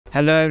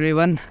Hello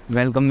everyone,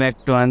 welcome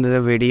back to another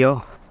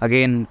video.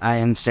 Again, I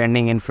am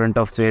standing in front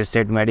of Tver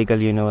State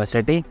Medical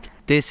University.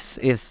 This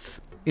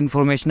is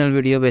informational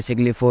video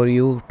basically for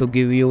you to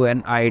give you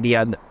an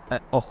idea,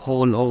 a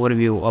whole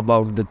overview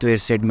about the Tver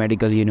State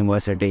Medical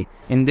University.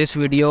 In this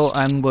video,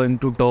 I'm going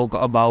to talk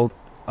about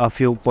a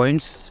few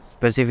points,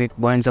 specific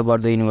points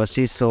about the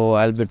university. So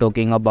I'll be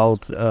talking about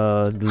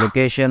the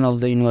location of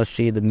the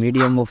university, the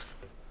medium of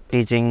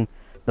teaching,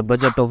 the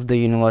budget of the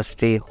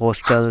university,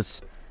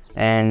 hostels,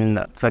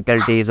 and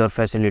faculties or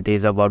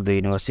facilities about the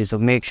university. So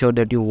make sure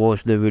that you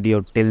watch the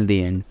video till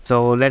the end.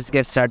 So let's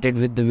get started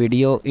with the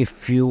video.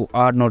 If you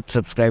are not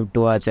subscribed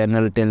to our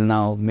channel till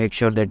now, make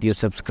sure that you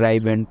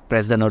subscribe and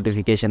press the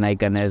notification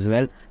icon as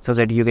well, so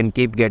that you can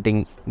keep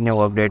getting new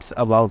updates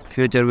about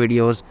future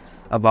videos,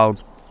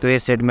 about Tver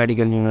State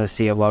Medical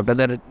University, about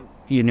other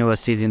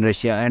universities in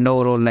Russia, and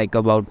overall like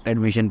about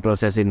admission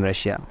process in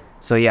Russia.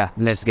 So yeah,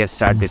 let's get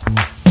started.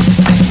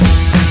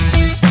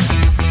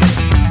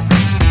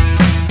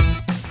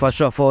 First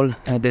of all,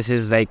 this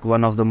is like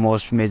one of the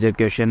most major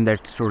questions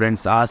that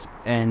students ask,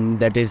 and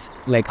that is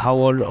like how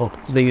old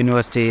the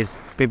university is.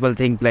 People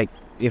think like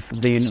if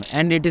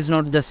and it is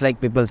not just like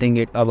people think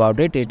it about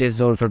it. It is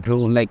also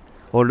true. Like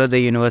older the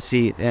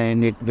university,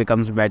 and it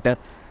becomes better.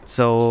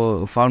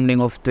 So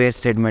founding of Tver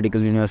State Medical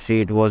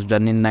University, it was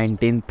done in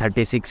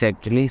 1936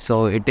 actually.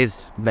 So it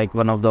is like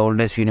one of the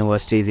oldest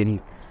universities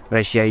in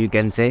Russia, you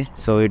can say.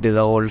 So it is a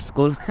old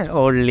school,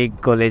 old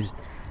league college.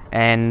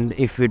 And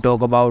if we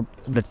talk about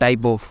the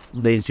type of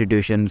the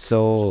institution,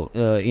 so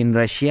in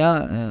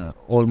Russia,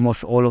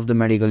 almost all of the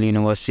medical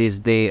universities,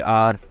 they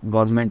are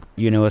government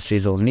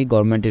universities only,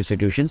 government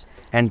institutions,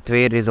 and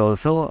Tver is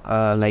also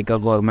like a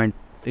government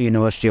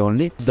university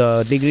only.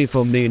 The degree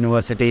from the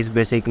university is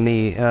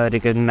basically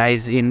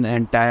recognized in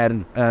entire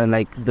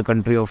like the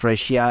country of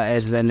Russia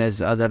as well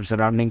as other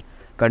surrounding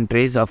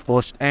countries, of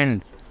course,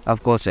 and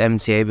of course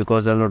MCI,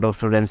 because a lot of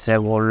students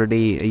have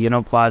already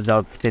passed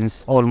out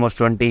since almost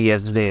 20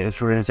 years. The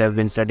students have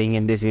been studying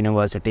in this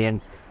university and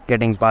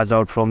getting passed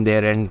out from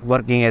there and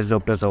working as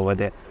doctors over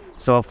there.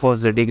 So of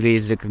course the degree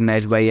is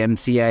recognized by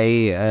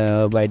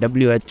MCI, by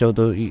WHO.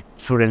 The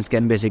students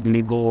can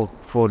basically go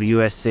for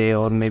USA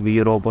or maybe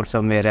Europe or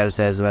somewhere else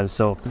as well.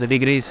 So the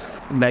degree is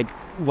like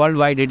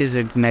worldwide, it is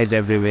recognized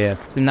everywhere.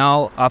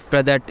 Now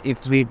after that,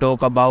 if we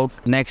talk about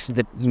next,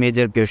 the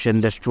major question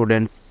the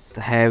students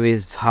have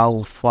is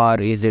how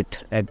far is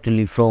it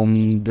actually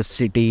from the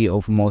city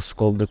of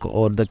Moscow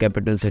or the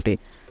capital city.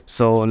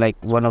 So like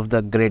one of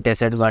the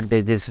greatest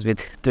advantages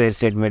with Tver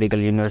State Medical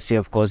University,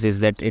 of course,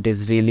 is that it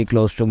is really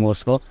close to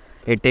Moscow.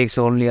 It takes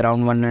only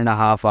around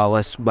 1.5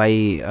 hours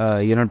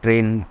by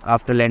train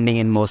after landing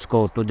in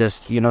Moscow to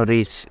just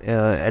reach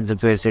at the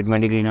Tver State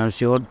Medical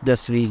University, or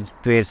just reach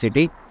Tver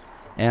city.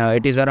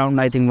 It is around,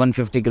 I think,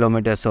 150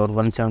 kilometers or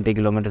 170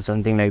 kilometers,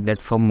 something like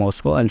that, from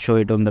Moscow. I'll show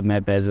it on the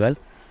map as well.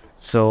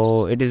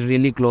 So it is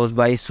really close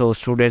by. So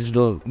students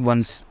do,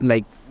 once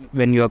like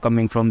when you are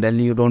coming from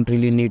Delhi, you don't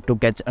really need to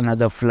catch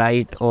another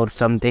flight or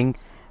something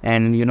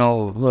and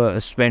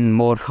spend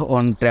more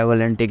on travel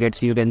and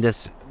tickets. You can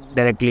just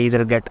directly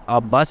either get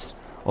a bus,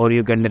 or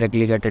you can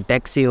directly get a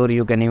taxi, or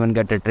you can even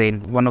get a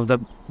train. One of the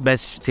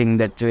best thing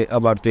that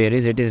about Tver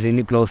is it is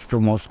really close to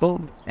Moscow.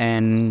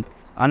 And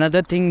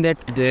another thing that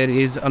there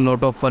is a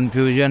lot of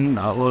confusion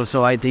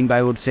also, I think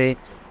I would say,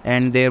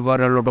 and there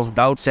were a lot of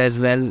doubts as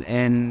well,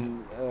 and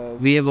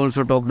we have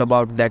also talked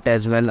about that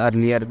as well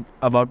earlier,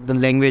 about the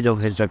language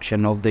of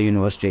instruction of the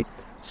university.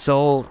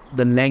 So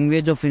the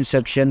language of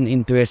instruction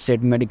in Tver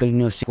State Medical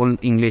University, full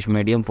English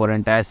medium for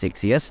entire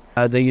 6 years.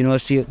 The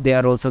university, they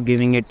are also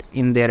giving it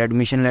in their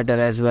admission letter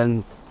as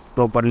well,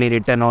 properly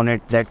written on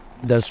it, that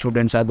the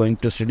students are going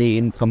to study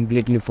in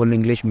completely full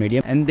English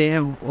medium. And they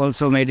have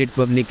also made it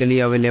publicly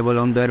available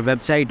on their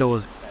website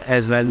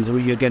as well. So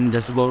you can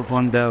just go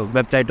on the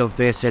website of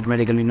Tver State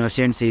Medical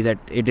University and see that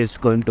it is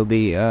going to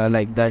be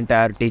like the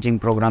entire teaching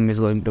program is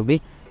going to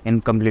be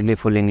in completely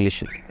full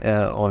English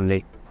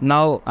only.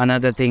 Now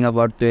another thing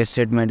about Tver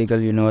State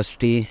Medical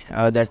University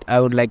that I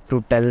would like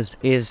to tell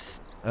is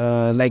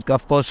like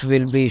of course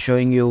we'll be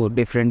showing you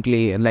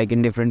differently, like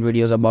in different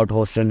videos, about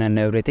hostel and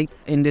everything.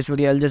 In this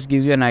video I'll just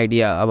give you an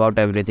idea about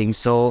everything.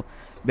 So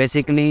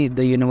basically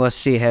the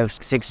university has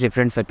 6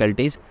 different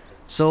faculties.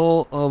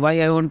 So why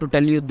I want to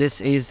tell you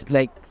this is,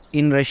 like,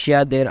 in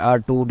Russia there are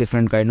 2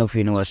 different kind of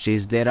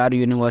universities. There are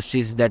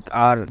universities that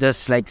are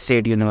just like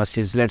state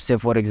universities. Let's say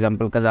for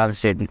example Kazan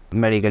State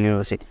Medical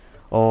University,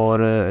 or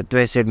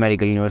Tver State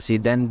Medical University.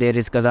 Then there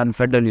is Kazan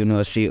Federal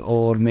University,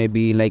 or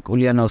maybe like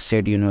Ulyanov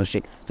State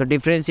University. So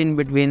difference in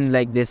between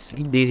like these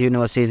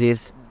universities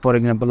is, for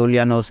example,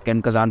 Ulyanovsk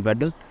and Kazan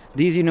Federal.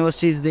 These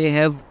universities, they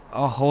have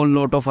a whole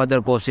lot of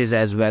other courses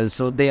as well.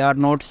 So they are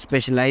not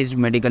specialized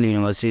medical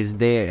universities.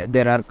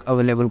 There are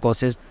available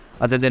courses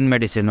other than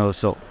medicine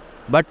also.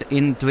 But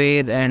in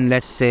Tver and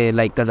let's say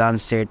like Kazan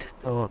State,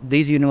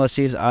 these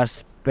universities are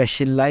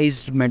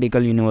specialized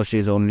medical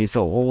universities only.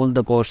 So all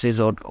the courses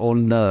or all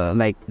the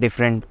like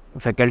different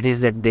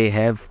faculties that they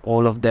have,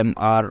 all of them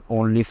are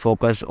only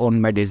focused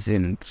on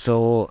medicine.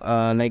 So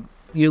like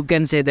you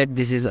can say that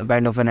this is a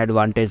kind of an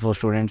advantage for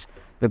students,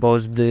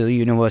 because the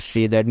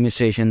university, the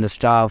administration, the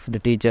staff, the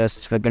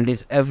teachers,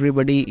 faculties,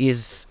 everybody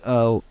is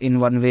in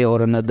one way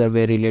or another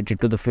way related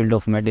to the field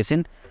of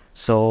medicine.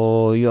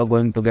 So you are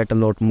going to get a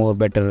lot more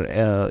better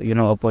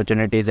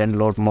opportunities and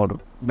lot more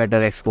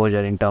better exposure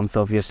in terms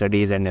of your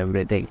studies and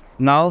everything.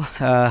 Now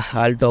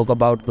I'll talk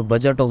about the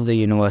budget of the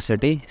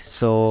university.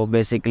 So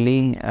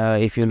basically,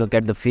 if you look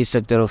at the fee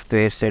structure of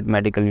Tver State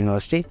Medical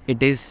University,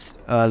 it is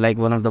like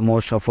one of the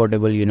most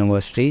affordable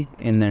university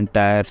in the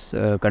entire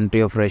country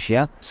of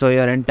Russia. So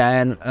your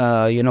entire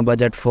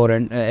budget for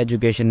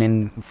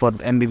education for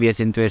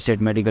MBBS in Tver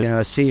State Medical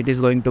University, it is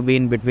going to be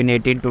in between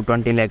 18 to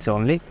 20 lakhs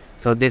only.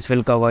 So this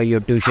will cover your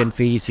tuition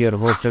fees, your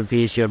hostel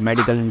fees, your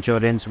medical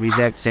insurance,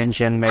 visa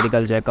extension,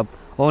 medical checkup,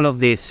 all of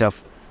these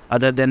stuff.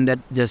 Other than that,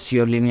 just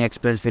your living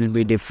expense will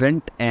be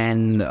different.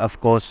 And of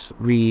course,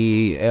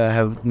 we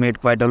have made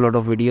quite a lot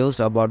of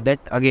videos about that.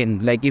 Again,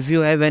 like if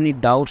you have any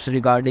doubts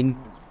regarding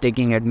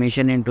taking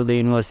admission into the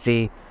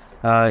university,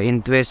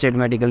 in Tver State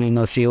Medical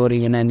University or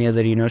even any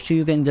other university,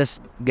 you can just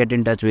get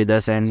in touch with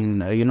us,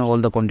 and all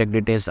the contact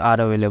details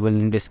are available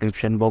in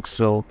description box.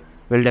 So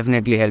will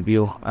definitely help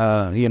you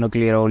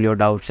clear all your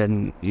doubts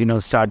and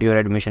start your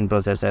admission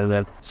process as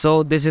well.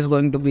 So this is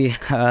going to be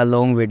a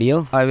long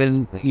video. I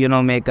will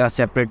make a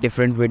separate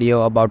different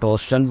video about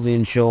hostels.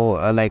 We'll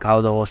show like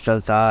how the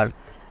hostels are,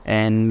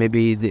 and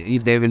maybe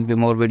if there will be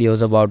more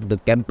videos about the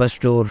campus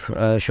tour,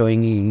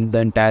 showing the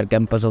entire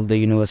campus of the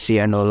university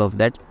and all of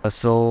that.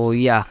 So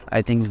yeah,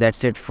 I think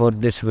that's it for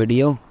this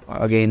video.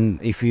 Again,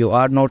 if you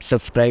are not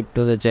subscribed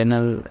to the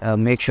channel,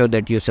 make sure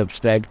that you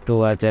subscribe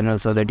to our channel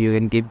so that you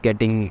can keep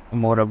getting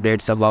more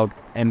updates about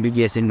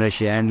MBBS in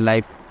Russia and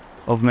life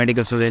of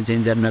medical students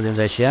in general in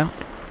Russia.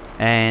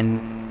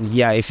 And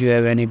yeah, if you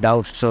have any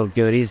doubts or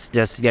queries,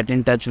 just get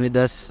in touch with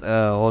us.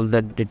 All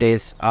the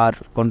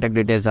contact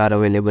details are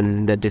available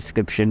in the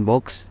description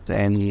box.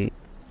 And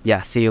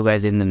yeah, see you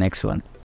guys in the next one.